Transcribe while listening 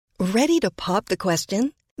Ready to pop the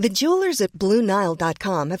question? The jewelers at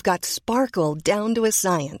BlueNile.com have got sparkle down to a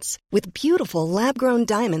science with beautiful lab-grown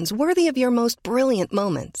diamonds worthy of your most brilliant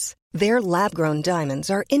moments. Their lab-grown diamonds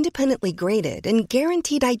are independently graded and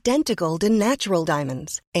guaranteed identical to natural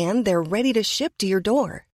diamonds, and they're ready to ship to your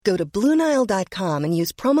door. Go to BlueNile.com and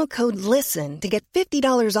use promo code LISTEN to get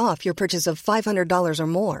 $50 off your purchase of $500 or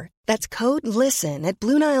more. That's code LISTEN at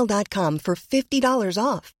BlueNile.com for $50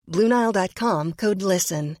 off. BlueNile.com, code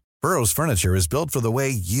LISTEN. Burrow's furniture is built for the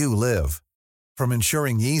way you live. From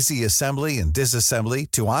ensuring easy assembly and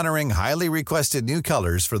disassembly to honoring highly requested new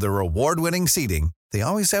colors for their award-winning seating, they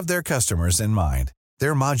always have their customers in mind.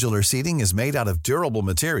 Their modular seating is made out of durable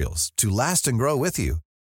materials to last and grow with you.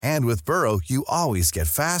 And with Burrow, you always get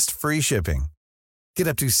fast, free shipping. Get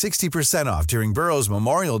up to 60% off during Burrow's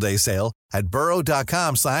Memorial Day sale at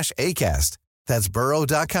burrow.com/ACAST. That's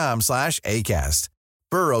burrow.com/ACAST.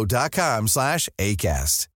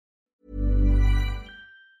 burrow.com/ACAST.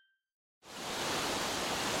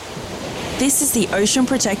 This is the Ocean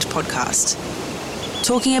Protect podcast,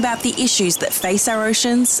 talking about the issues that face our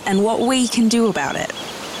oceans and what we can do about it.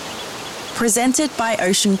 Presented by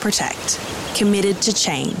Ocean Protect, committed to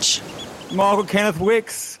change. Michael Kenneth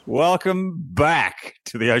Wicks, welcome back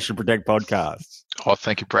to the Ocean Protect podcast. Oh,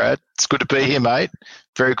 thank you, Brad. It's good to be here, mate.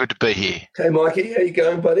 Very good to be here. Hey, Mikey, how you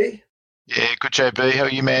going, buddy? Yeah, good, JB. How are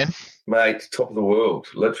you, man? Mate, top of the world,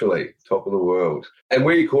 literally top of the world. And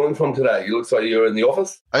where are you calling from today? It looks like you're in the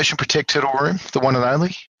office. Ocean Protect Turtle Room, the one and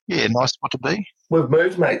only. Yeah, nice spot to be. We've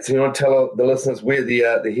moved, mate. So you want to tell the listeners where the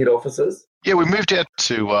head office is? Yeah, we moved out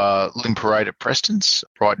to Lynn Parade at Preston's,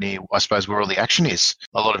 right near, I suppose, where all the action is.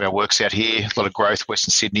 A lot of our work's out here, a lot of growth,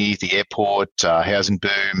 Western Sydney, the airport, housing boom,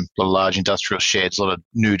 a lot of large industrial sheds, a lot of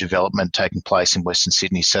new development taking place in Western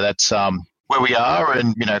Sydney. So that's where we are,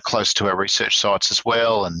 and, you know, close to our research sites as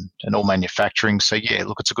well, and all manufacturing. So, yeah,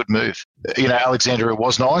 look, it's a good move. You know, Alexandria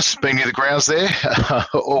was nice, being near the grounds there,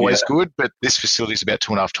 always good, but this facility is about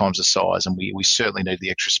 2.5 times the size, and we certainly need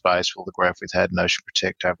the extra space for all the growth we've had in Ocean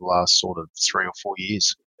Protect over the last sort of 3 or 4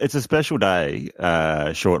 years. It's a special day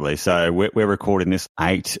shortly. So we're recording this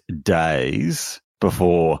 8 days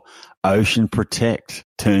before Ocean Protect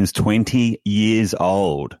turns 20 years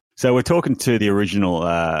old. So we're talking to the original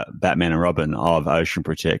Batman and Robin of Ocean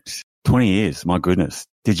Protect. 20 years, my goodness.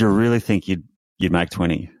 Did you really think you'd make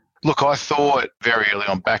 20? Look, I thought very early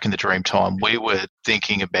on, back in the dream time, we were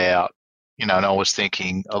thinking about, you know, and I was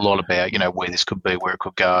thinking a lot about, you know, where this could be, where it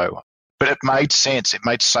could go. But it made sense. It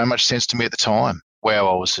made so much sense to me at the time.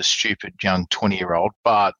 Wow, I was a stupid young 20-year-old.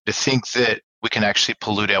 But to think that we can actually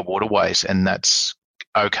pollute our waterways, and that's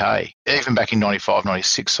okay. Even back in 95,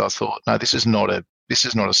 96, I thought, no, this is not a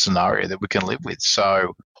scenario that we can live with.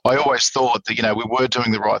 So I always thought that, you know, we were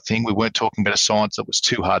doing the right thing. We weren't talking about a science that was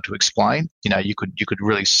too hard to explain. You know, you could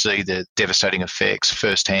really see the devastating effects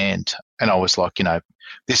firsthand. And I was like, you know,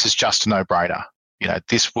 this is just a no-brainer. You know,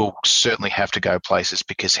 this will certainly have to go places,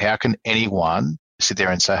 because how can anyone sit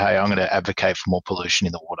there and say, hey, I'm going to advocate for more pollution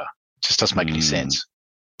in the water? It just doesn't make any sense.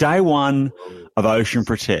 Day one of Ocean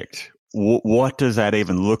Protect, what does that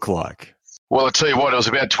even look like? Well, I'll tell you what, it was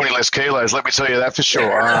about 20 less kilos, let me tell you that for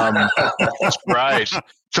sure. It's great.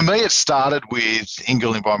 For me, it started with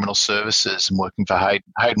Ingill Environmental Services and working for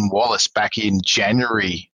Hayden Wallace back in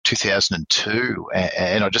January 2002.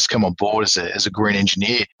 And I just come on board as a green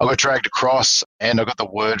engineer. I got dragged across, and I got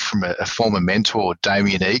the word from a former mentor,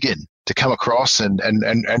 Damien Egan, to come across and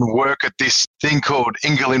work at this thing called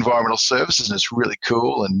Ingill Environmental Services. And it's really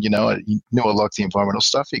cool. And, you know, I knew I liked the environmental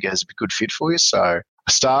stuff. He goes, it'd be a good fit for you. So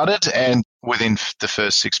I started, and within the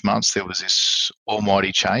first 6 months, there was this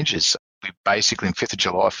almighty changes. We basically, on 5th of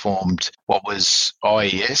July, formed what was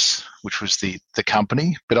IES, which was the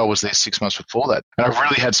company, but I was there 6 months before that. And I've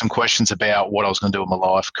really had some questions about what I was going to do in my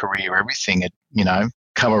life, career, everything. It, you know,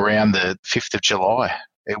 come around the 5th of July.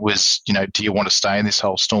 It was, you know, do you want to stay in this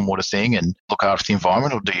whole stormwater thing and look after the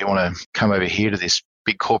environment, or do you want to come over here to this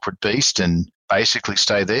big corporate beast and basically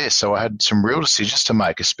stay there? So I had some real decisions to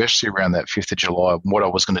make, especially around that 5th of July, what I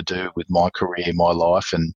was going to do with my career, my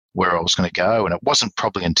life, and where I was going to go. And it wasn't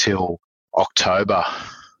probably until October,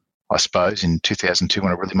 I suppose, in 2002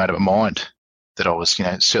 when I really made up my mind that I was, you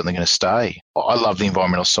know, certainly going to stay. I love the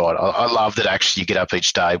environmental side. I love that actually you get up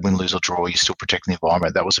each day, win, lose or draw, you're still protecting the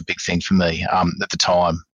environment. That was a big thing for me at the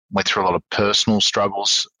time. Went through a lot of personal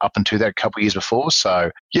struggles up until that couple of years before. So,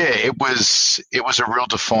 yeah, it was a real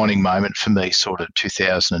defining moment for me, sort of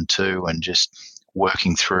 2002, and just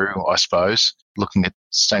working through, I suppose, looking at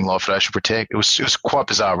staying alive at Ocean Protect. It was quite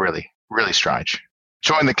bizarre, really, really strange.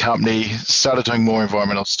 Joined the company, started doing more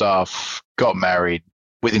environmental stuff, got married.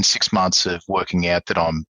 Within 6 months of working out that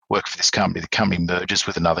I'm work for this company. The company merges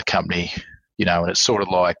with another company, and it's sort of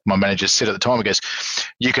like my manager said at the time, he goes,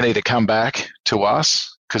 you can either come back to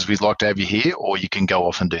us because we'd like to have you here, or you can go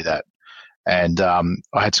off and do that. And I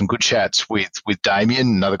had some good chats with Damien,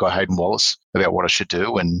 another guy, Hayden Wallace, about what I should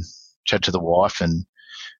do, and chat to the wife. And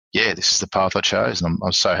yeah, this is the path I chose, and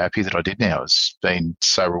I'm so happy that I did now. It's been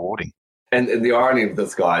so rewarding. And the irony of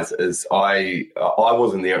this, guys, is I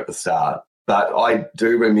wasn't there at the start, but I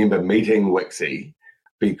do remember meeting Wixie,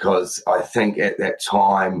 because I think at that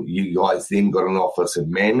time you guys then got an office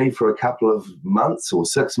in Manly for a couple of months, or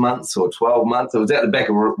 6 months, or 12 months. It was at the back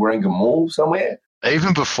of Warringah Mall somewhere.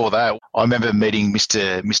 Even before that, I remember meeting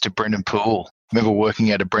Mr. Brendan Poole. I remember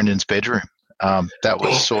working out of Brendan's bedroom. That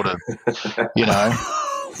was sort of,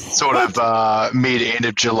 mid-end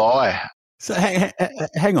of July. So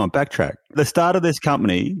hang on, backtrack. The start of this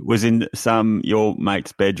company was in your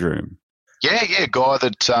mate's bedroom. Yeah, guy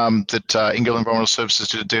that Ingill Environmental Services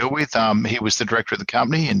did a deal with. He was the director of the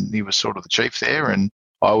company, and he was sort of the chief there. And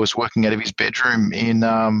I was working out of his bedroom in,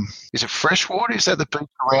 is it Freshwater? Is that the beach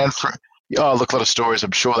around? Oh, look, a lot of stories.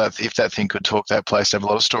 I'm sure that if that thing could talk, that place would have a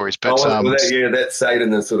lot of stories. But that stayed in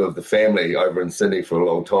the sort of the family over in Sydney for a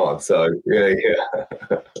long time. So yeah.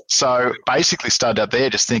 So basically, started out there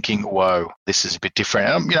just thinking, whoa, this is a bit different.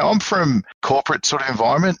 And, I'm from corporate sort of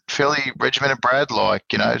environment, fairly regimented, Brad.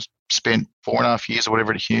 Spent 4.5 years or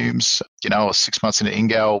whatever at Humes. I was 6 months into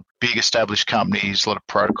Ingal, big established companies, a lot of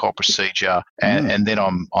protocol procedure, and then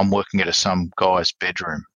I'm working at some guy's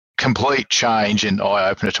bedroom. Complete change and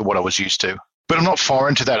eye-opener to what I was used to. But I'm not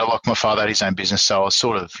foreign to that. Like my father had his own business, so I was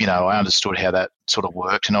sort of, I understood how that sort of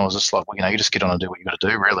worked, and I was just like, well, you just get on and do what you got to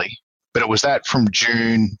do, really. But it was that from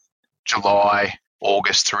June, July,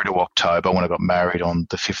 August through to October when I got married on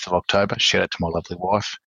the 5th of October. Shout out to my lovely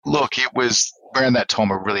wife. Look, it was around that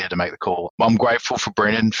time I really had to make the call. I'm grateful for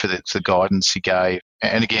Brendan for the guidance he gave.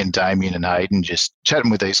 And again, Damien and Hayden, just chatting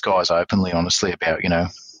with these guys openly, honestly, about,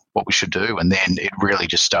 what we should do. And then it really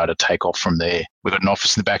just started to take off from there. We got an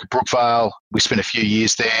office in the back of Brookvale. We spent a few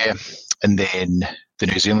years there. And then the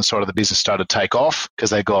New Zealand side of the business started to take off because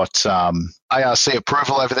they got ARC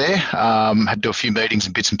approval over there. Had to do a few meetings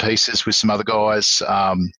and bits and pieces with some other guys.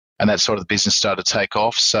 And that side of the business started to take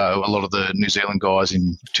off. So a lot of the New Zealand guys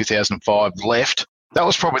in 2005 left. That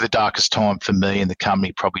was probably the darkest time for me and the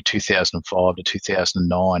company, probably 2005 to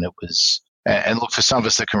 2009. It was, and look, for some of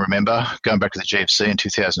us that can remember, going back to the GFC in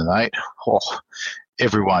 2008,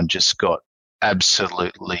 everyone just got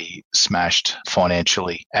absolutely smashed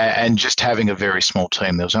financially. And just having a very small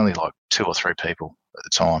team, there was only like 2 or 3 people at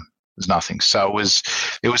the time. It was nothing. So it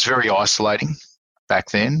was very isolating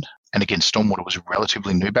back then. And again, stormwater was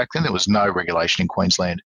relatively new back then. There was no regulation in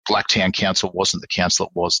Queensland. Blacktown Council wasn't the council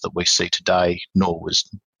it was that we see today, nor was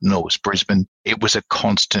Brisbane. It was a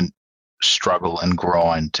constant struggle and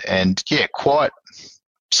grind. And yeah, quite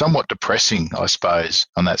somewhat depressing, I suppose,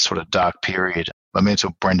 on that sort of dark period. I mean,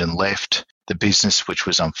 until Brendan left the business, which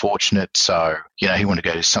was unfortunate. So, he wanted to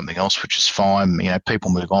go to something else, which is fine.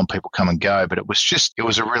 People move on, people come and go. But it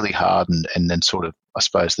was a really hard and then sort of, I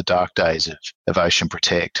suppose, the dark days of Ocean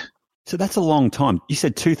Protect. So that's a long time. You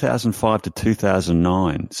said 2005 to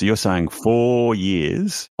 2009. So you're saying 4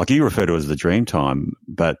 years, like you refer to it as the dream time,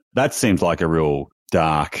 but that seems like a real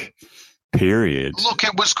dark period. Look,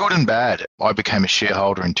 it was good and bad. I became a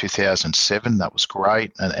shareholder in 2007. That was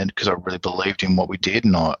great. And because I really believed in what we did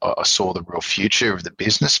and I saw the real future of the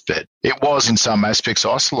business, but it was in some aspects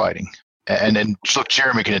isolating. And look,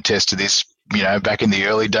 Jeremy can attest to this, back in the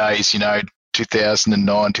early days,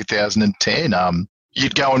 2009, 2010,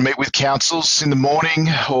 you'd go and meet with councils in the morning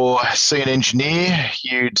or see an engineer.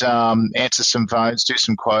 You'd answer some phones, do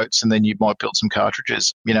some quotes, and then you might build some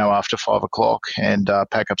cartridges, after 5 o'clock and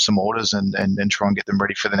pack up some orders and try and get them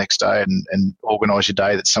ready for the next day and organise your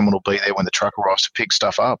day that someone will be there when the truck arrives to pick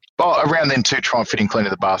stuff up. But around then too, try and fit in clean to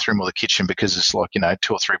the bathroom or the kitchen because it's like,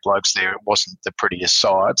 2 or 3 blokes there. It wasn't the prettiest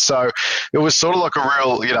side. So it was sort of like a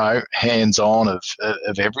real, hands-on of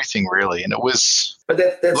everything really. And it was...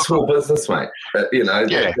 But that's small business, mate. It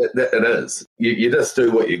is. You just do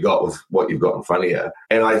what you got with what you've got in front of you.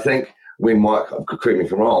 And I think when Mike, correct me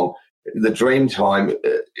if I'm wrong, the dream time,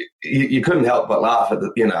 you couldn't help but laugh at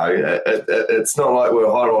it's not like we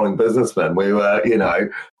were high-rolling businessmen. We were,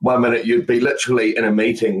 1 minute you'd be literally in a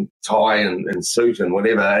meeting, tie and suit and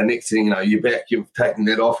whatever, and next thing you're back, you've taken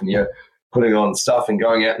that off and you're putting on stuff and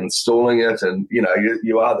going out and installing it, and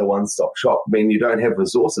you are the one-stop shop. I mean, you don't have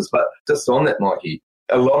resources, but just on that, Mikey,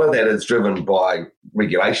 a lot of that is driven by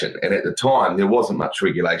regulation, and at the time there wasn't much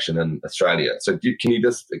regulation in Australia. So can you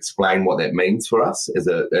just explain what that means for us as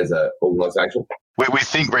a organisation? We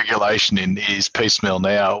think regulation is piecemeal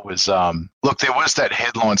now. It was look, there was that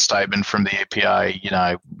headline statement from the EPA,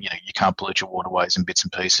 you can't pollute your waterways in bits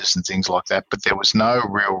and pieces and things like that, but there was no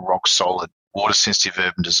real rock solid water sensitive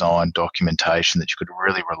urban design documentation that you could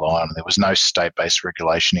really rely on. There was no state-based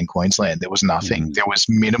regulation in Queensland. There was nothing. There was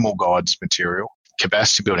minimal guidance material.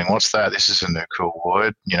 Capacity building, what's that? This is a new cool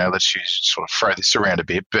word. Let's throw this around a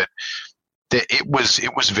bit, but it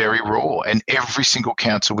was very raw, and every single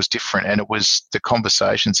council was different. And it was the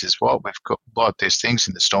conversations as well. We've got there's things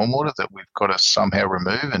in the stormwater that we've got to somehow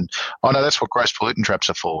remove, and I know that's what gross pollutant traps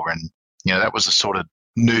are for. And that was a sort of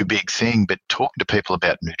new big thing. But talking to people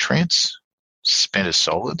about nutrients, suspended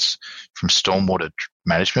solids, from stormwater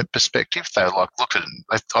management perspective, they looked at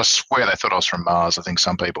it. I swear they thought I was from Mars. I think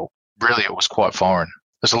some people really it was quite foreign.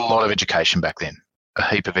 There's a lot of education back then. A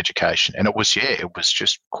heap of education. And it was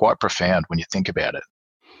just quite profound when you think about it.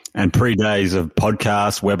 And pre-days of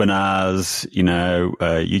podcasts, webinars,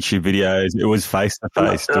 YouTube videos, it was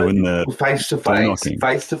face-to-face doing the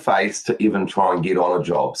face-to-face to even try and get on a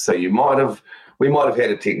job. So we might have had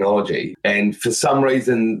a technology, and for some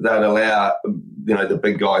reason they'd allow, the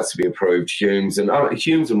big guys to be approved. Humes and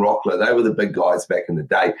Rockler, they were the big guys back in the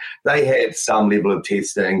day. They had some level of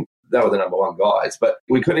testing. They were the number one guys, but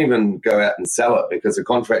we couldn't even go out and sell it because the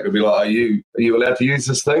contractor would be like, are you allowed to use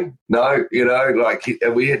this thing? No,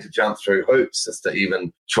 we had to jump through hoops just to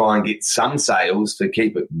even try and get some sales to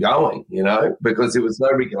keep it going, because there was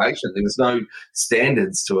no regulation. There was no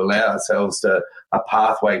standards to allow ourselves a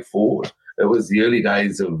pathway forward. It was the early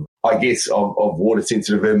days of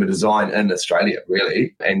water-sensitive urban design in Australia,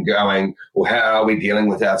 really, and going, well, how are we dealing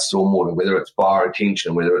with our stormwater, whether it's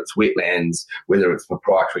bioretention, whether it's wetlands, whether it's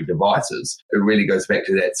proprietary devices. It really goes back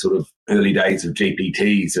to that sort of early days of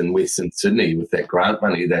GPTs in Western Sydney with that grant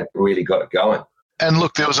money that really got it going. And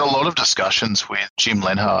look, there was a lot of discussions with Jim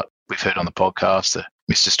Lenhart, we've heard on the podcast,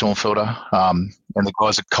 Mr. Stormfilter, and the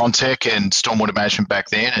guys at Contech and Stormwater Management back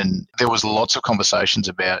then, and there was lots of conversations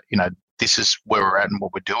about, this is where we're at and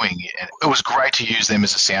what we're doing. And it was great to use them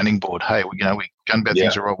as a sounding board. Hey, we're going about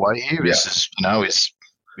things the right way here. Yeah. Is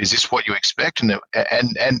this what you expect? And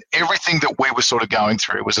everything that we were sort of going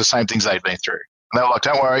through was the same things they'd been through. And they were like,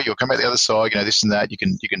 don't worry, you'll come out the other side, this and that, you'll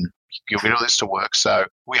get all this to work. So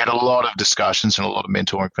we had a lot of discussions and a lot of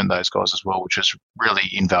mentoring from those guys as well, which was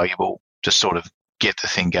really invaluable to sort of get the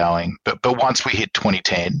thing going. But once we hit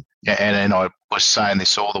 2010, and I was saying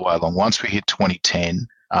this all the way along, once we hit 2010,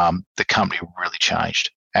 the company really changed,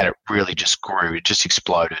 and it really just grew. It just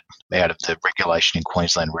exploded out of the regulation in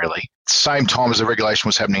Queensland, really. Same time as the regulation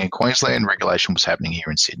was happening in Queensland, regulation was happening here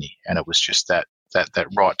in Sydney, and it was just that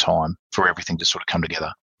right time for everything to sort of come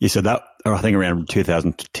together. Yeah, so that, I think around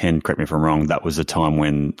 2010, correct me if I'm wrong, that was the time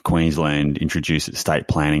when Queensland introduced its state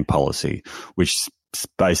planning policy, which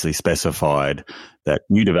basically specified that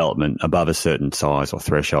new development above a certain size or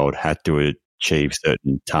threshold had to achieve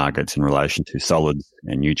certain targets in relation to solids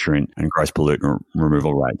and nutrient and gross pollutant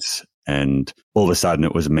removal rates. And all of a sudden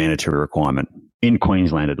it was a mandatory requirement in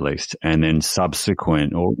Queensland at least. And then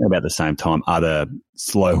subsequent, or about the same time, other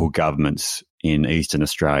local governments in Eastern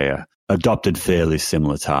Australia adopted fairly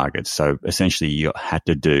similar targets. So essentially you had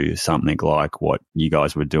to do something like what you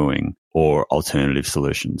guys were doing or alternative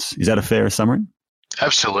solutions. Is that a fair summary?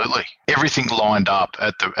 Absolutely. Everything lined up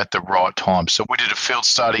at the right time. So we did a field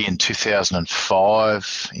study in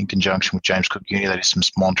 2005 in conjunction with James Cook Uni. They did some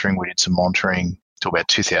monitoring. We did some monitoring till about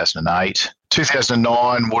 2008.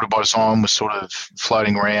 2009, Water by Design was sort of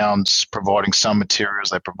floating around, providing some materials.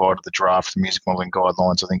 They provided the draft of the music modelling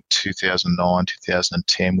guidelines, I think 2009,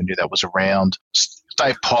 2010. We knew that was around.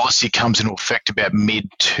 State policy comes into effect about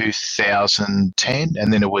mid-2010.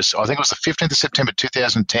 And then I think it was the 15th of September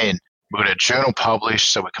 2010. We got a journal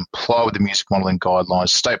published, so we comply with the music modelling guidelines.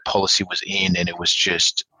 State policy was in, and it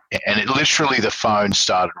literally the phone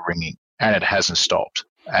started ringing, and it hasn't stopped.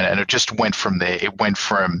 And it just went from there. It went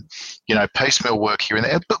from, piecemeal work here and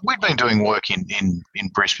there. But we'd been doing work in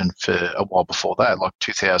Brisbane for a while before that, like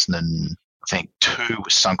 2002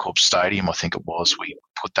 with Suncorp Stadium, I think it was. We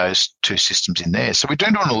put those two systems in there. So we've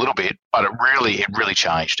been doing a little bit, but it really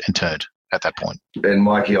changed and turned at that point. And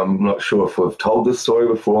Mikey, I'm not sure if we've told this story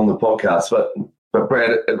before on the podcast, but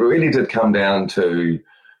Brad, it really did come down to,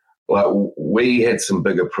 we had some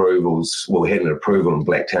big approvals. Well, we had an approval in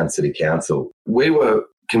Blacktown City Council. We were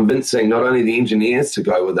convincing not only the engineers to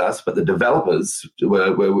go with us, but the developers were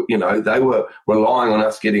they were relying on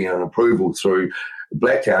us getting an approval through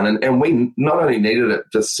Blacktown. And we not only needed it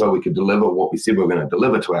just so we could deliver what we said we were going to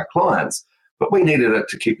deliver to our clients, but we needed it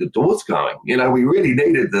to keep the doors going. We really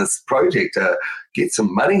needed this project to get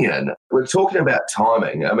some money in. We're talking about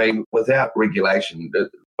timing. I mean, without regulation,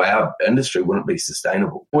 our industry wouldn't be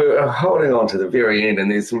sustainable. We're holding on to the very end,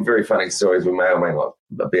 and there's some very funny stories we may or may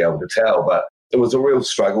not be able to tell, but it was a real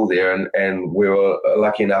struggle there, and we were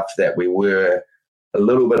lucky enough that we were a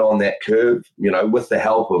little bit on that curve, with the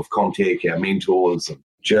help of Contech, our mentors, and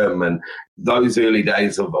Jim, and those early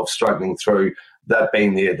days of struggling through. They've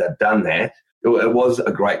been there, they've done that. It was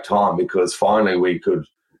a great time because finally we could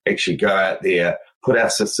actually go out there, put our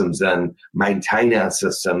systems in, maintain our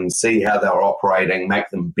systems, see how they're operating, make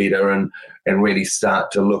them better, and really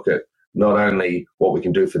start to look at not only what we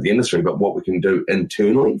can do for the industry, but what we can do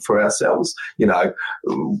internally for ourselves.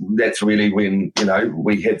 That's really when,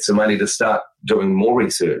 we had some money to start doing more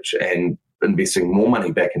research and investing more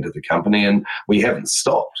money back into the company, and we haven't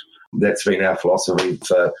stopped. That's been our philosophy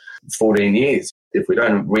for 14 years. If we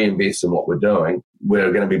don't reinvest in what we're doing,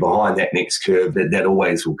 we're going to be behind that next curve. That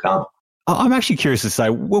always will come. I'm actually curious to say,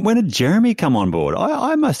 when did Jeremy come on board?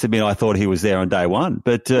 I must admit, I thought he was there on day one.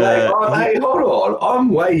 But hey, hold on. I'm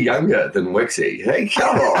way younger than Wixie. Hey,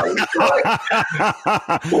 come on.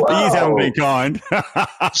 The years haven't been kind.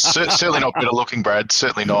 Certainly not better looking, Brad.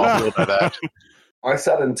 Certainly not. We'll know that. I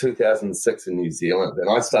started in 2006 in New Zealand, and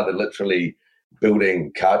I started literally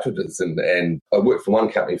building cartridges, and I worked for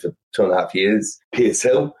one company for 2.5 years, Piers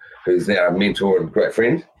Hill, who's now a mentor and great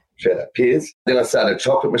friend. Shout out Piers. Then I started a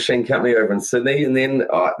chocolate machine company over in Sydney, and then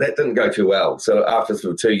that didn't go too well. So after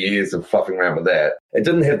sort of 2 years of fluffing around with that, it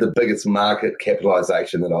didn't have the biggest market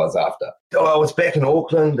capitalisation that I was after. I was back in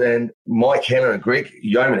Auckland, and Mike Hanna and Greg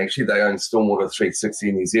Yeoman, actually, they own Stormwater 360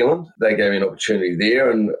 in New Zealand. They gave me an opportunity there,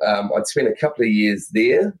 and I'd spent a couple of years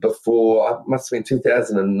there before, it must have been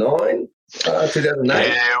 2009. 2008.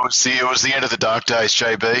 Yeah, it was the end of the dark days,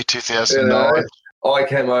 JB, 2009. I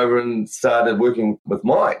came over and started working with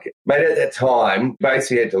Mike. Mate, at that time,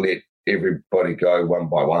 basically had to let everybody go one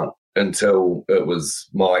by one until it was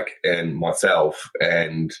Mike and myself,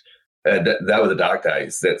 and they were the dark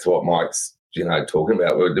days. That's what Mike's, talking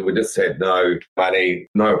about. We just had no money,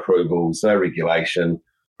 no approvals, no regulation.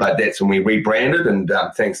 But that's when we rebranded, and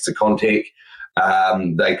thanks to Contech,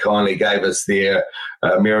 they kindly gave us their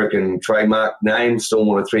American trademark name,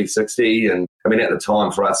 Stormwater 360. And I mean, at the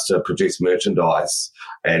time, for us to produce merchandise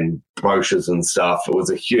and brochures and stuff, it was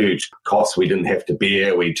a huge cost we didn't have to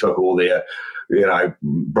bear. We took all their,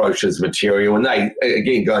 brochures material. And they,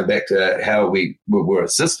 again, going back to how we were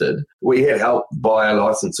assisted, we had help by a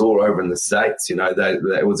licensor over in the States.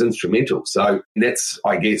 It was instrumental. So that's,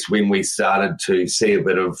 I guess, when we started to see a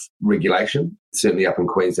bit of regulation, certainly up in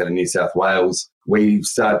Queensland and New South Wales, we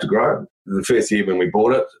started to grow. The first year when we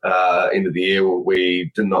bought it, end of the year,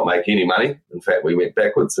 we did not make any money. In fact, we went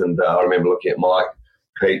backwards. And I remember looking at Mike,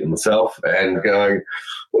 Pete and myself and going,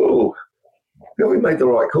 oh, we made the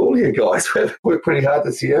right call here, guys. We worked pretty hard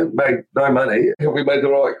this year, made no money. We made the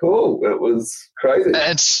right call. It was crazy.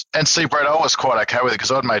 And see, Brad, I was quite okay with it because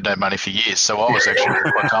I'd made no money for years, so I was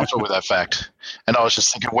actually quite comfortable with that fact. And I was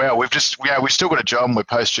just thinking, wow, we've still got a job and we're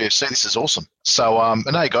post GFC. This is awesome. So, and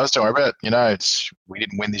hey, guys, don't worry about it. We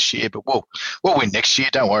didn't win this year, but we'll win next year.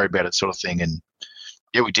 Don't worry about it, sort of thing. And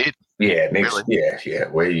yeah, we did. Yeah,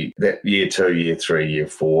 We that year 2, year 3, year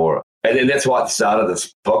 4. And then that's why at the start of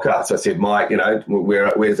this podcast, I said, Mike,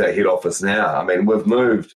 where's our head office now? I mean, we've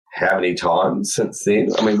moved how many times since then?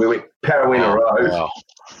 I mean, we went Parawena Road,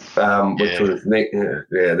 which was,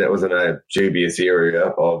 that was in a dubious area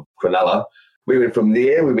of Cronulla. We went from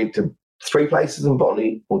there, we went to 3 places in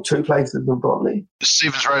Botany or 2 places in Botany.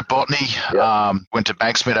 Stevens Road, Botany, went to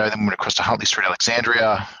Banks Meadow, then went across to Huntley Street,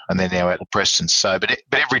 Alexandria, and then now out to Preston. So, but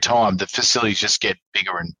every time the facilities just get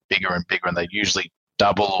bigger and bigger and bigger, and they usually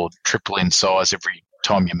double or triple in size every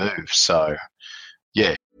time you move. So,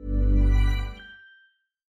 yeah.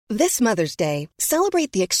 This Mother's Day,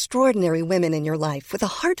 celebrate the extraordinary women in your life with a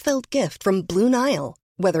heartfelt gift from Blue Nile.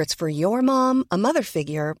 Whether it's for your mom, a mother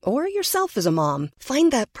figure, or yourself as a mom,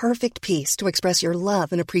 find that perfect piece to express your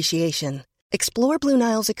love and appreciation. Explore Blue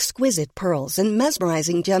Nile's exquisite pearls and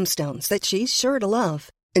mesmerizing gemstones that she's sure to love.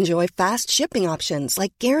 Enjoy fast shipping options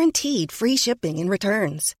like guaranteed free shipping and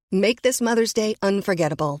returns. Make this Mother's Day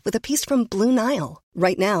unforgettable with a piece from Blue Nile.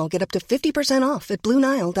 Right now, get up to 50% off at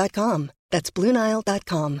BlueNile.com. That's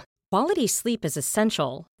BlueNile.com. Quality sleep is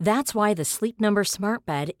essential. That's why the Sleep Number Smart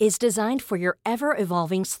Bed is designed for your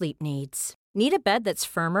ever-evolving sleep needs. Need a bed that's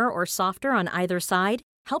firmer or softer on either side?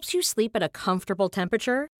 Helps you sleep at a comfortable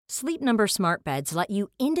temperature? Sleep Number Smart Beds let you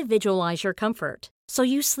individualize your comfort, so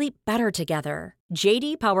you sleep better together.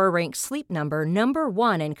 J.D. Power ranks Sleep Number number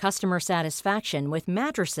 1 in customer satisfaction with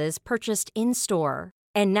mattresses purchased in-store.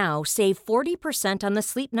 And now, save 40% on the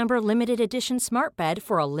Sleep Number Limited Edition Smart Bed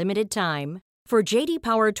for a limited time. For JD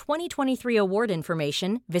Power 2023 award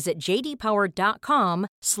information, visit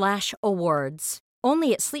jdpower.com/awards.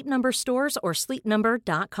 Only at Sleep Number stores or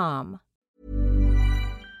sleepnumber.com.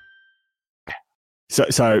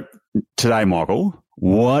 So today, Michael,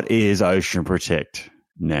 what is Ocean Protect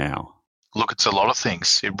now? Look, it's a lot of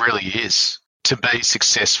things. It really is. To be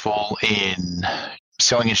successful in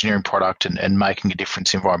selling engineering product and making a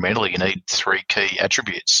difference environmentally, you need three key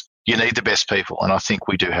attributes. You need the best people, and I think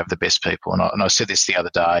we do have the best people. And I said this the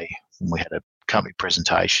other day when we had a company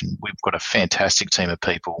presentation. We've got a fantastic team of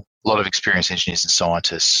people, a lot of experienced engineers and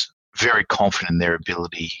scientists, very confident in their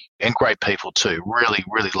ability, and great people too, really,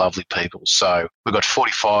 really lovely people. So we've got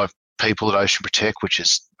 45 people at Ocean Protect, which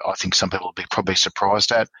is, I think some people will be probably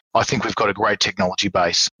surprised at. I think we've got a great technology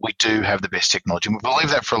base. We do have the best technology, and we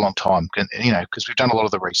believe that for a long time, because we've done a lot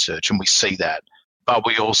of the research and we see that. But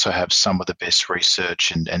we also have some of the best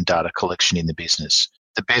research and data collection in the business.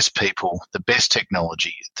 The best people, the best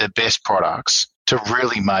technology, the best products to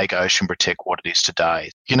really make Ocean Protect what it is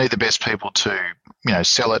today. You need the best people to,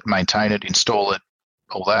 sell it, maintain it, install it,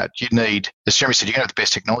 all that. You need, as Jeremy said, you can have the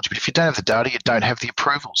best technology, but if you don't have the data, you don't have the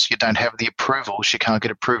approvals. You don't have the approvals, you can't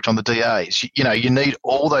get approved on the DAs. You need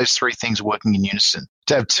all those three things working in unison.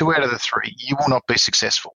 To have two out of the three, you will not be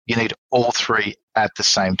successful. You need all three at the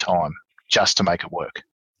same time just to make it work.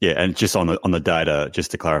 Yeah, and just on the data,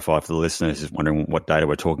 just to clarify for the listeners who's wondering what data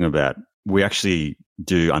we're talking about, we actually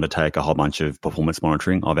do undertake a whole bunch of performance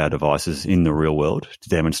monitoring of our devices in the real world to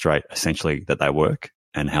demonstrate essentially that they work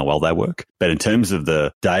and how well they work. But in terms of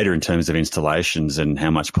the data, in terms of installations and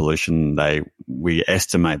how much pollution we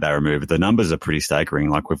estimate they remove, the numbers are pretty staggering.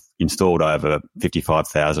 Like, we've installed over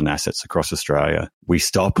 55,000 assets across Australia. We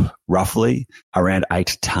stop roughly around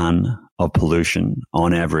 8 tonne of pollution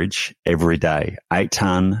on average every day. 8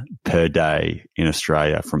 tonne per day in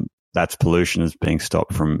Australia. That's pollution is being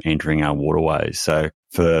stopped from entering our waterways. So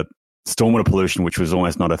for stormwater pollution, which was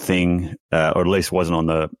almost not a thing, or at least wasn't on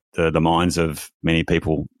the minds of many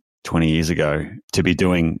people 20 years ago, to be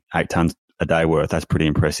doing 8 tonnes a day worth, that's pretty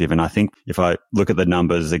impressive. And I think if I look at the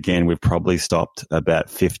numbers again, we've probably stopped about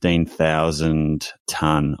 15,000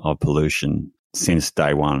 tonne of pollution since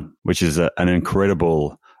day one, which is an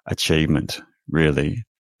incredible achievement, really.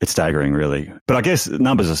 It's staggering, really. But I guess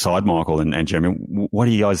numbers aside, Michael and Jeremy, what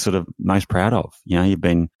are you guys sort of most proud of? You've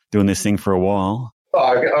been doing this thing for a while.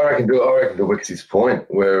 I reckon to Wixie's point,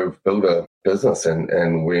 we've built a business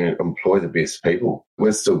and we employ the best people.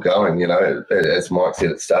 We're still going, as Mike said,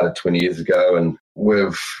 it started 20 years ago and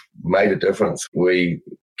we've made a difference. We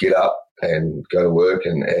get up and go to work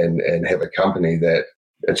and have a company that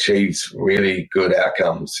achieves really good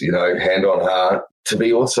outcomes, hand on heart. To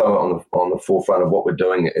be also on the forefront of what we're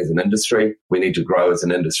doing as an industry, we need to grow as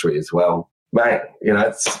an industry as well. Mate,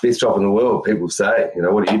 it's the best job in the world. People say,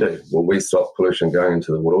 what do you do? Well, we stop pollution going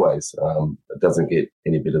into the waterways. It doesn't get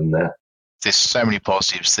any better than that. There's so many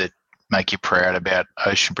positives that make you proud about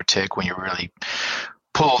Ocean Protect when you really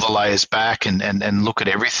pull all the layers back and look at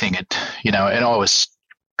everything. And I was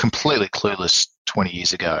completely clueless 20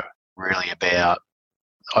 years ago, really, about,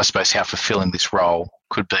 I suppose, how fulfilling this role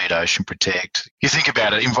could be at Ocean Protect. You think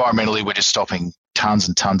about it, environmentally, we're just stopping tons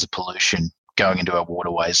and tons of pollution going into our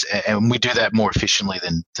waterways, and we do that more efficiently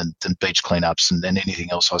than beach cleanups and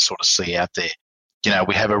anything else I sort of see out there.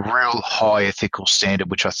 We have a real high ethical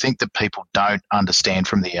standard, which I think that people don't understand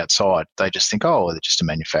from the outside. They just think, they're just a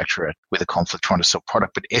manufacturer with a conflict trying to sell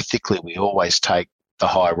product. But ethically, we always take the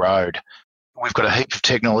high road. We've got a heap of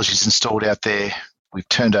technologies installed out there. We've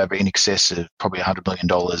turned over in excess of probably $100 million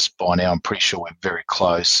by now. I'm pretty sure we're very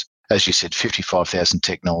close. As you said, 55,000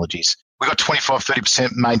 technologies. We've got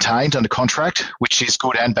 25-30% maintained under contract, which is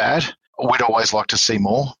good and bad. We'd always like to see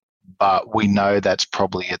more, but we know that's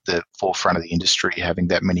probably at the forefront of the industry, having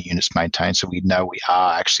that many units maintained. So we know we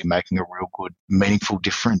are actually making a real good, meaningful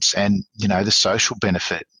difference. And, the social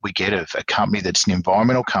benefit we get of a company that's an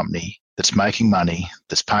environmental company, that's making money,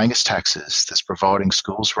 that's paying us taxes, that's providing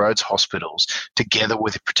schools, roads, hospitals, together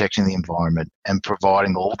with protecting the environment and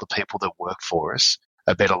providing all the people that work for us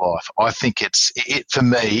a better life. I think for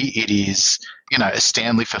me, it is,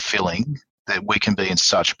 astoundingly fulfilling that we can be in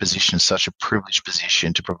such a position, such a privileged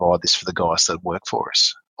position to provide this for the guys that work for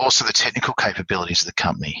us. Also, the technical capabilities of the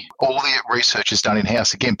company. All the research is done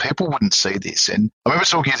in-house. Again, people wouldn't see this. And I remember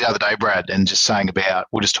talking to you the other day, Brad, and just saying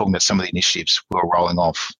we're just talking about some of the initiatives we were rolling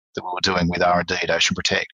off that we were doing with R&D at Ocean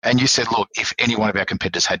Protect. And you said, look, if any one of our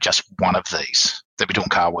competitors had just one of these, they'd be doing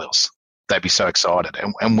car wheels. They'd be so excited.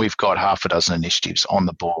 And we've got half a dozen initiatives on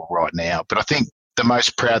the board right now. But I think the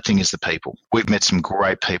most proud thing is the people. We've met some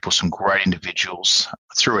great people, some great individuals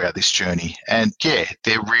throughout this journey. And,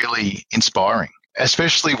 they're really inspiring.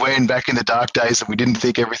 especially when back in the dark days that we didn't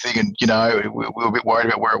think everything, and we were a bit worried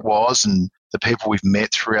about where it was, and the people we've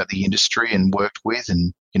met throughout the industry and worked with,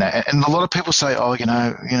 and and a lot of people say,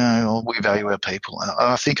 we value our people, and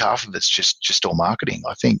I think half of it's just all marketing.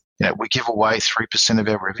 I think we give away 3% of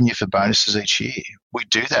our revenue for bonuses each year. We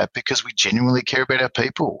do that because we genuinely care about our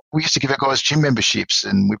people. We used to give our guys gym memberships,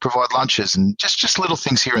 and we provide lunches, and just little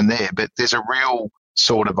things here and there. But there's a real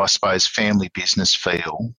sort of, I suppose, family business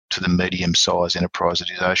feel to the medium-sized enterprise that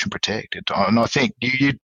is Ocean Protect. And I think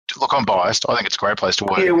you look, I'm biased. I think it's a great place to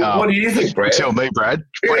work. Yeah, what do you think, Brad? Tell me, Brad.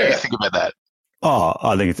 What do you think about that? Oh,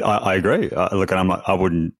 I think I agree. Look, I'm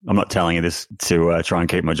not telling you this to try and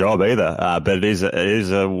keep my job either. But it is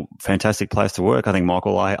a fantastic place to work. I think,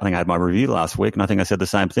 Michael, I think I had my review last week, and I think I said the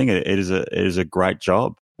same thing. It is a great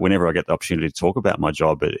job. Whenever I get the opportunity to talk about my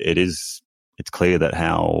job, it's clear that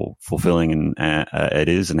how fulfilling it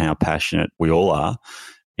is, and how passionate we all are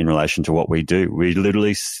in relation to what we do. We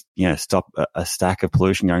literally, stop a stack of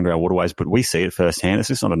pollution going to our waterways, but we see it firsthand. It's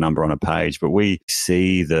just not a number on a page, but we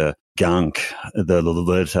see the gunk, the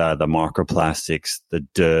litter, the microplastics, the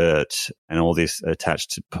dirt, and all this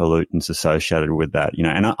attached to pollutants associated with that.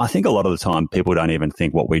 And I think a lot of the time people don't even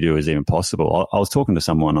think what we do is even possible. I was talking to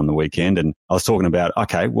someone on the weekend, and I was talking about,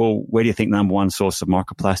 okay, well, where do you think the number one source of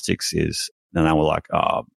microplastics is? And they were like,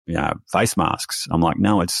 face masks. I'm like,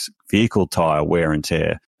 no, it's vehicle tire wear and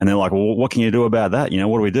tear. And they're like, well, what can you do about that?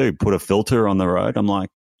 What do we do? Put a filter on the road? I'm like,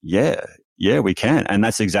 yeah, we can. And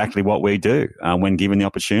that's exactly what we do when given the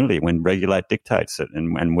opportunity, when Regulate dictates it,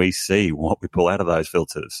 and we see what we pull out of those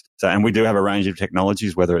filters. So, and we do have a range of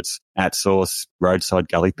technologies, whether it's at source, roadside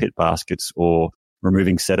gully pit baskets, or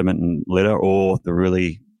removing sediment and litter, or the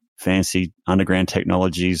really fancy underground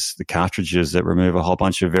technologies, the cartridges that remove a whole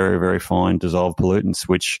bunch of very, very fine dissolved pollutants,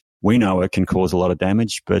 which we know it can cause a lot of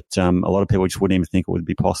damage, but a lot of people just wouldn't even think it would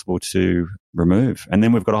be possible to remove. And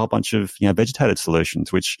then we've got a whole bunch of vegetated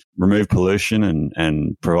solutions which remove pollution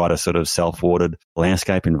and provide a sort of self-watered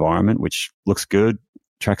landscape environment, which looks good,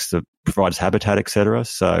 provides habitat, etc.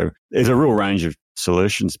 So there's a real range of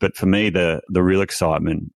solutions. But for me, the real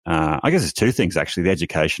excitement, I guess there's two things actually. The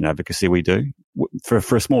education advocacy we do. For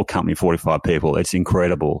a small company, 45 people, it's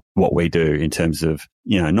incredible what we do in terms of,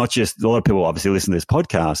 not just, a lot of people obviously listen to this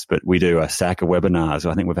podcast, but we do a stack of webinars.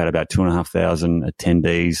 I think we've had about 2,500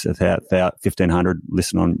 attendees, 1,500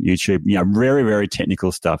 listen on YouTube, very, very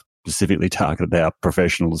technical stuff, specifically targeted at our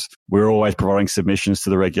professionals. We're always providing submissions to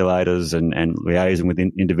the regulators and liaising with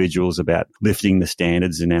individuals about lifting the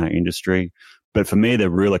standards in our industry. But for me, the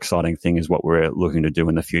real exciting thing is what we're looking to do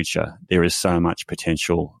in the future. There is so much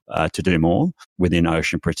potential to do more within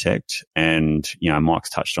Ocean Protect. And, Mike's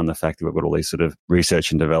touched on the fact that we've got all these sort of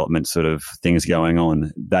research and development sort of things going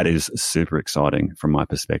on. That is super exciting from my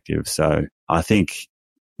perspective. So I think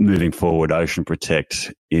moving forward, Ocean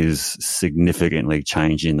Protect is significantly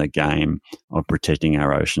changing the game of protecting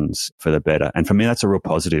our oceans for the better. And for me, that's a real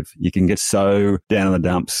positive. You can get so down in the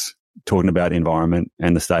dumps talking about the environment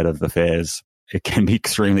and the state of affairs. It can be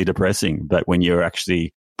extremely depressing, but when you're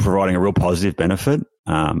actually providing a real positive benefit,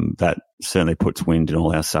 that certainly puts wind in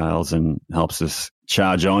all our sails and helps us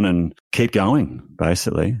charge on and keep going,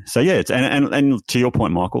 basically. So yeah, and to your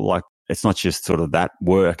point, Michael, like, it's not just sort of that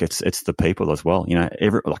work; it's the people as well.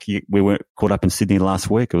 We were caught up in Sydney last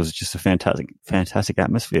week. It was just a fantastic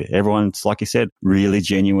atmosphere. Everyone's, like you said, really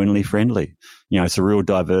genuinely friendly. It's a real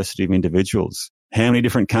diversity of individuals. How many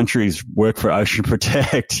different countries work for Ocean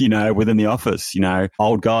Protect, within the office,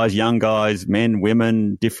 old guys, young guys, men,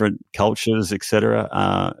 women, different cultures,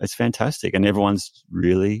 etc. It's fantastic. And everyone's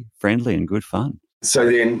really friendly and good fun. So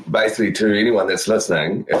then basically to anyone that's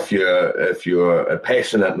listening, if you're a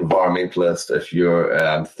passionate environmentalist, if you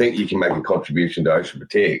think you can make a contribution to Ocean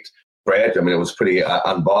Protect, Brad, it was pretty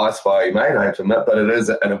unbiased by you, mate, I have to admit, but it is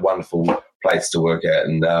a wonderful place to work at.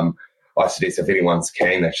 And I suggest if anyone's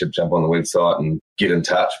keen, they should jump on the website and get in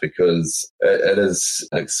touch, because it is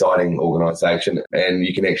an exciting organisation and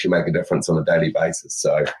you can actually make a difference on a daily basis.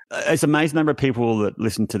 So it's an amazing number of people that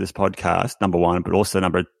listen to this podcast, number one, but also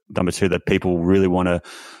number two, that people really want to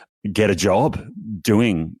get a job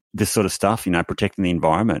doing this sort of stuff, protecting the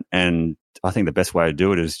environment. And I think the best way to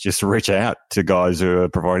do it is just reach out to guys who are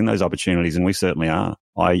providing those opportunities, and we certainly are.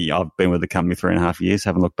 I've been with the company 3.5 years,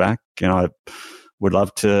 haven't looked back, and I would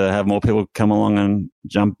love to have more people come along and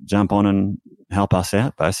jump on and help us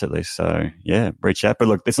out, basically. So yeah, reach out. But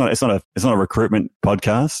look, it's not a recruitment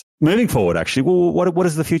podcast. Moving forward, actually, well, what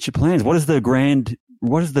is the future plans? What is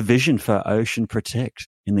the vision for Ocean Protect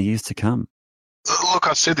in the years to come? Look,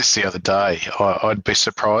 I said this the other day. I'd be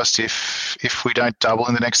surprised if we don't double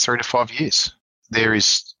in the next 3 to 5 years. There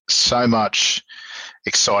is so much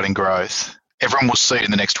exciting growth, everyone will see it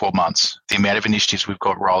in the next 12 months. The amount of initiatives we've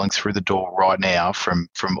got rolling through the door right now from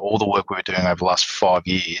all the work we were doing over the last 5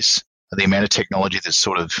 years, the amount of technology that's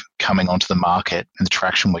sort of coming onto the market and the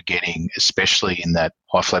traction we're getting, especially in that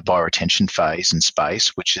high flow bioretention phase and space,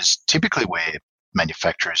 which is typically where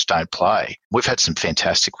manufacturers don't play. We've had some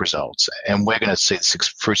fantastic results, and we're going to see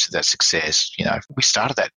the fruits of that success. We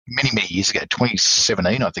started that many, many years ago,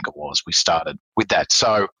 2017, I think it was, we started with that.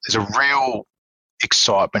 So there's a real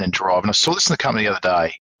excitement and drive. And I saw this in the company the other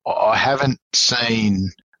day. I haven't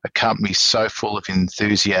seen a company so full of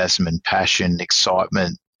enthusiasm and passion,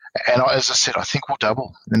 excitement. And as I said, I think we'll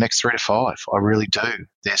double in the next 3 to 5. I really do.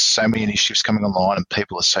 There's so many initiatives coming online and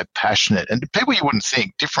people are so passionate. And people you wouldn't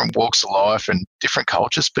think, different walks of life and different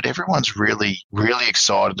cultures, but everyone's really, really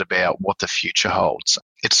excited about what the future holds.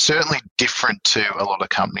 It's certainly different to a lot of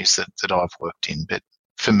companies that I've worked in. But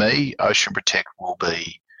for me, Ocean Protect will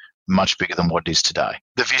be much bigger than what it is today.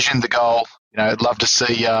 The vision, the goal, I'd love to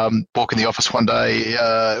see walk in the office one day,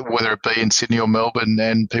 whether it be in Sydney or Melbourne,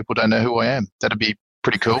 and people don't know who I am. That'd be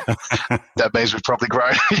pretty cool. That means we've probably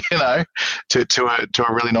grown, to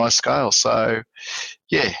a really nice scale. So,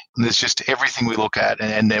 yeah, there's just everything we look at,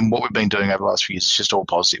 and then what we've been doing over the last few years is just all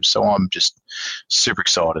positive. So I'm just super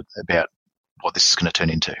excited about what this is going to turn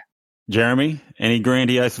into. Jeremy, any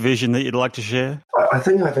grandiose vision that you'd like to share? I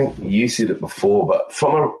think you said it before, but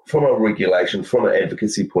from a regulation, from an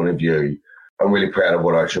advocacy point of view, I'm really proud of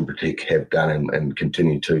what Ocean Protect have done and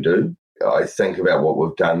continue to do. I think about what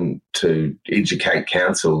we've done to educate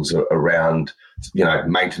councils around,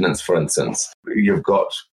 maintenance, for instance. You've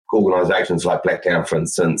got organisations like Blacktown, for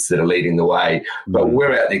instance, that are leading the way, but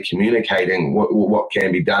we're out there communicating what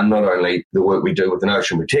can be done, not only the work we do with an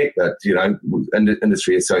Ocean Protect, but,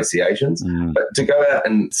 industry associations. But to go out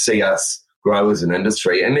and see us grow as an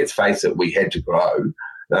industry, and let's face it, we had to grow.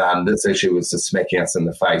 This issue was just smacking us in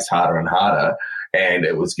the face harder and harder, and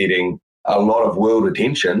it was getting a lot of world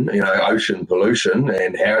attention, ocean pollution,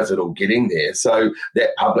 and how is it all getting there? So that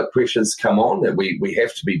public pressure's come on, that we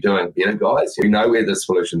have to be doing better, guys. We know where this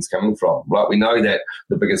pollution's coming from, right? We know that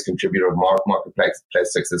the biggest contributor of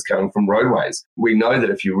microplastics is coming from roadways. We know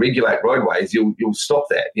that if you regulate roadways, you'll stop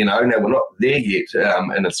that. Now we're not there yet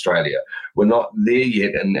in Australia. We're not there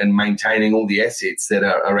yet in maintaining all the assets that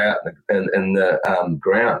are out in the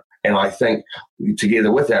ground. And I think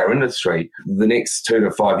together with our industry, the next 2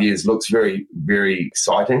 to 5 years looks very, very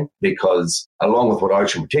exciting, because along with what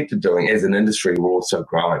Ocean Protect are doing as an industry, we're also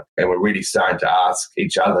growing, and we're really starting to ask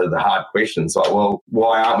each other the hard questions like, well,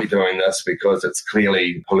 why aren't we doing this? Because it's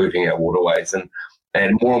clearly polluting our waterways. And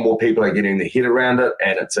more people are getting their head around it,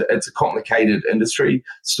 and it's a complicated industry.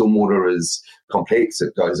 Stormwater is complex.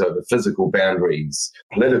 It goes over physical boundaries,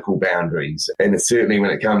 political boundaries, and certainly when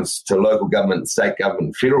it comes to local government, state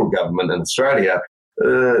government, federal government in Australia,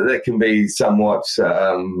 that can be somewhat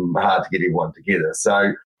hard to get everyone together.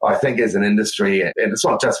 So I think as an industry, and it's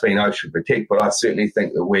not just been Ocean Protect, but I certainly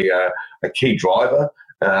think that we are a key driver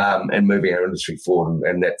and moving our industry forward,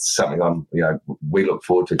 and that's something we look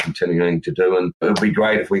forward to continuing to do. And it would be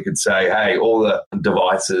great if we could say, hey, all the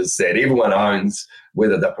devices that everyone owns,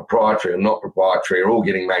 whether they're proprietary or not proprietary, are all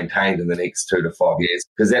getting maintained in the next 2 to 5 years,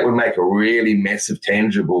 because that would make a really massive,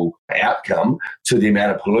 tangible outcome to the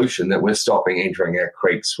amount of pollution that we're stopping entering our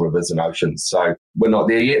creeks, rivers and oceans. So we're not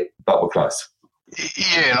there yet, but we're close.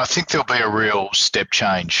 Yeah, and I think there'll be a real step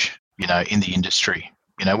change, in the industry.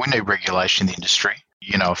 We need regulation in the industry,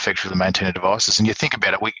 effectively maintain the devices. And you think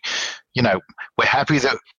about it, we're happy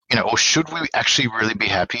that, or should we actually really be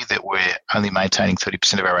happy that we're only maintaining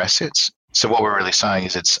 30% of our assets? So what we're really saying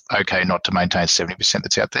is it's okay not to maintain 70%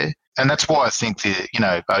 that's out there. And that's why I think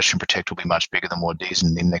Ocean Protect will be much bigger than what it is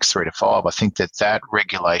in the next 3 to 5. I think that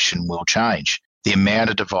regulation will change. The amount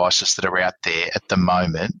of devices that are out there at the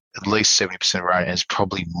moment, at least 70% of our own, is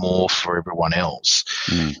probably more for everyone else.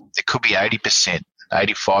 It could be 80%.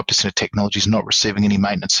 85% of technology is not receiving any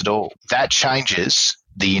maintenance at all. That changes,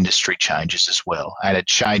 the industry changes as well, and it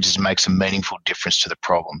changes and makes a meaningful difference to the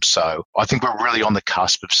problem. So I think we're really on the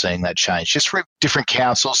cusp of seeing that change. Just for different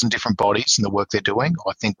councils and different bodies and the work they're doing,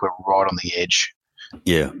 I think we're right on the edge.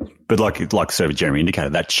 Yeah, but like Sir Jeremy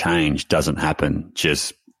indicated, that change doesn't happen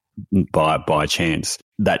just by chance.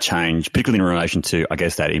 That change, particularly in relation to, I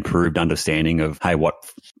guess, that improved understanding of, hey, what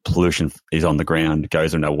pollution is on the ground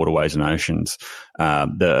goes into our waterways and oceans.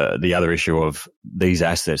 The other issue of these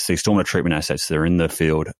assets, these stormwater treatment assets that are in the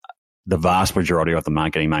field, the vast majority of them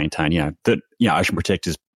aren't getting maintained. Ocean Protect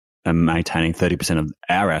is maintaining 30% of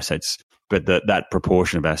our assets, but that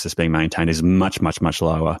proportion of assets being maintained is much, much, much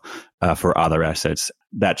lower for other assets.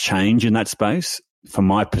 That change in that space, from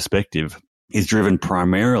my perspective, is driven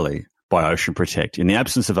primarily by Ocean Protect. In the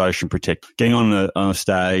absence of Ocean Protect, getting on a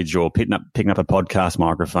stage or picking up a podcast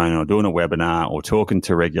microphone or doing a webinar or talking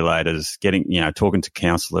to regulators, talking to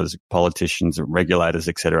councillors, politicians, regulators,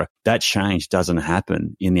 etc., that change doesn't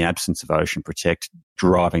happen in the absence of Ocean Protect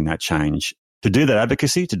driving that change. To do that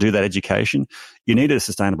advocacy, to do that education, you need a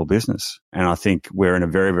sustainable business. And I think we're in a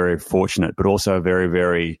very, very fortunate, but also a very,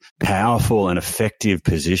 very powerful and effective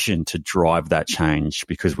position to drive that change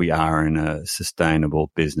because we are in a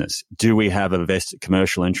sustainable business. Do we have a vested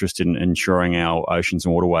commercial interest in ensuring our oceans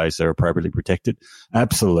and waterways are appropriately protected?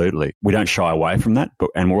 Absolutely. We don't shy away from that,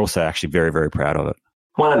 and we're also actually very, very proud of it.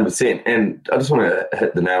 100%. And I just want to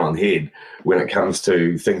hit the nail on the head when it comes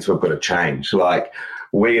to things we've got to change. Like,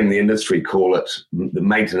 we in the industry call it the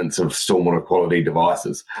maintenance of stormwater quality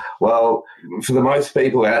devices. Well, for the most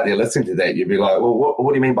people out there listening to that, you'd be like, well, what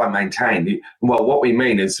do you mean by maintain? Well, what we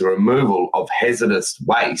mean is the removal of hazardous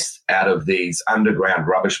waste out of these underground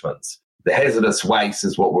rubbish bins. The hazardous waste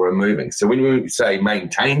is what we're removing. So when we say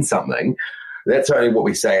maintain something, that's only what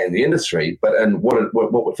we say in the industry, but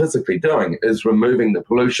what we're physically doing is removing the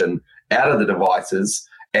pollution out of the devices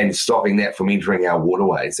and stopping that from entering our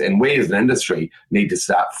waterways. And we as an industry need to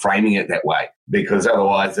start framing it that way because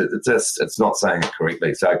otherwise it's not saying it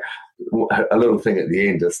correctly. So a little thing at the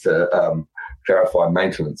end just to clarify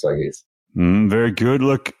maintenance, I guess. Very good.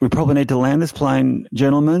 Look, we probably need to land this plane,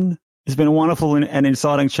 gentlemen. It's been a wonderful and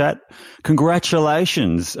exciting chat.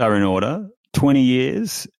 Congratulations are in order. 20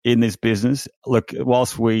 years in this business. Look,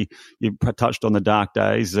 whilst you touched on the dark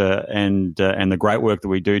days and the great work that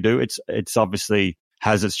we do, it's obviously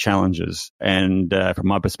has its challenges. And from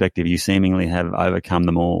my perspective, you seemingly have overcome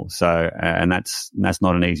them all. So, and that's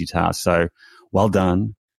not an easy task. So well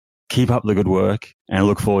done. Keep up the good work and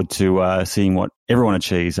look forward to seeing what everyone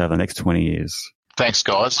achieves over the next 20 years. Thanks,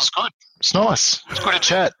 guys. It's good. It's nice. It's good to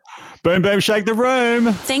chat. Boom, boom, shake the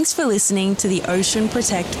room. Thanks for listening to the Ocean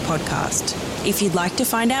Protect podcast. If you'd like to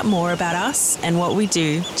find out more about us and what we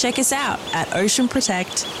do, check us out at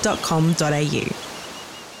oceanprotect.com.au.